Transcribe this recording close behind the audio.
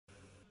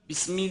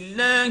بسم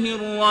الله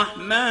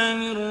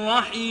الرحمن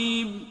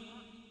الرحيم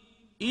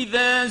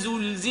إذا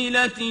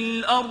زلزلت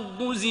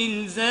الأرض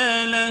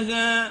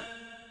زلزالها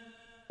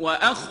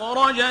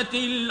وأخرجت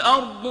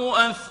الأرض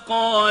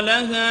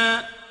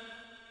أثقالها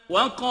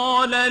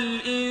وقال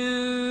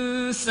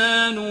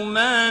الإنسان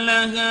ما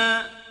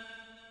لها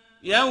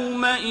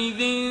يومئذ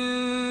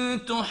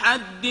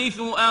تحدث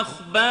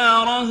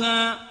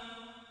أخبارها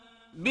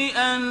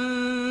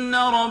بأن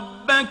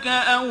ربك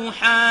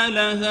أوحى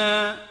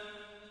لها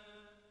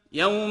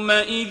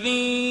يومئذ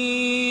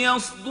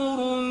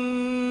يصدر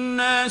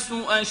الناس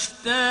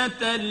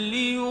أشتاتا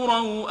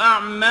ليروا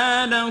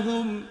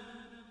أعمالهم.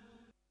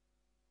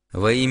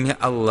 Во имя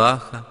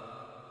Аллаха,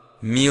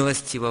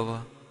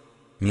 милостивого,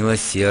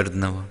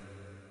 милосердного,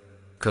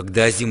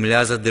 когда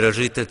земля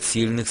задрожит от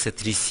сильных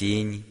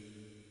сотрясений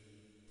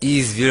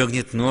и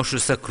извергнет ношу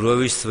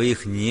сокровищ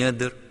своих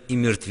недр и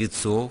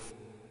мертвецов,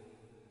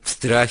 в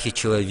страхе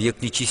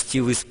человек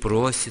нечестивый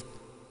спросит,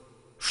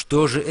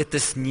 что же это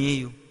с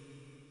нею?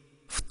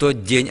 В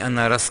тот день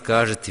она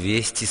расскажет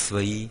вести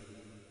свои,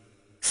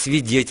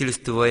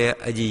 свидетельствуя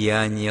о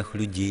деяниях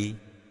людей,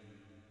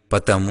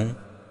 потому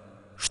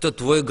что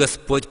твой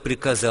Господь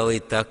приказал ей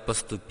так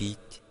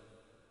поступить.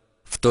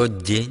 В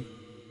тот день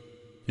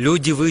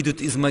люди выйдут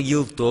из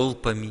могил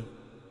толпами,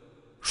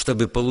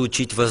 чтобы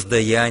получить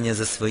воздаяние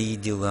за свои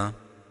дела.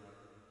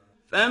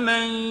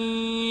 فمن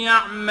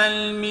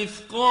يعمل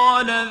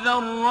مثقال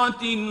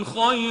ذرة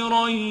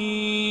خيرا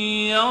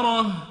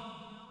يره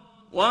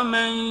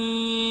ومن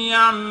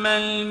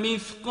يعمل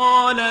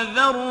مثقال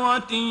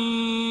ذرة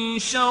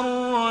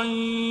شرا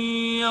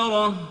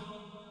يره.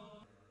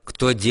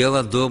 Кто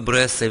дело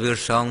доброе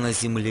совершал на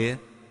земле,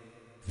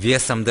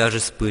 весом даже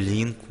с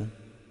пылинку,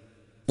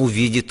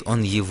 увидит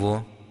он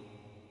его,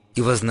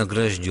 и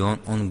вознагражден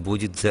он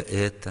будет за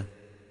это.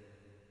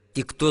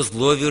 И кто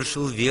зло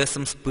вершил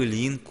весом с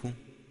пылинку,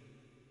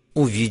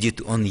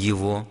 увидит он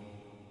его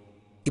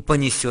и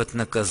понесет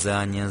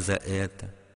наказание за это.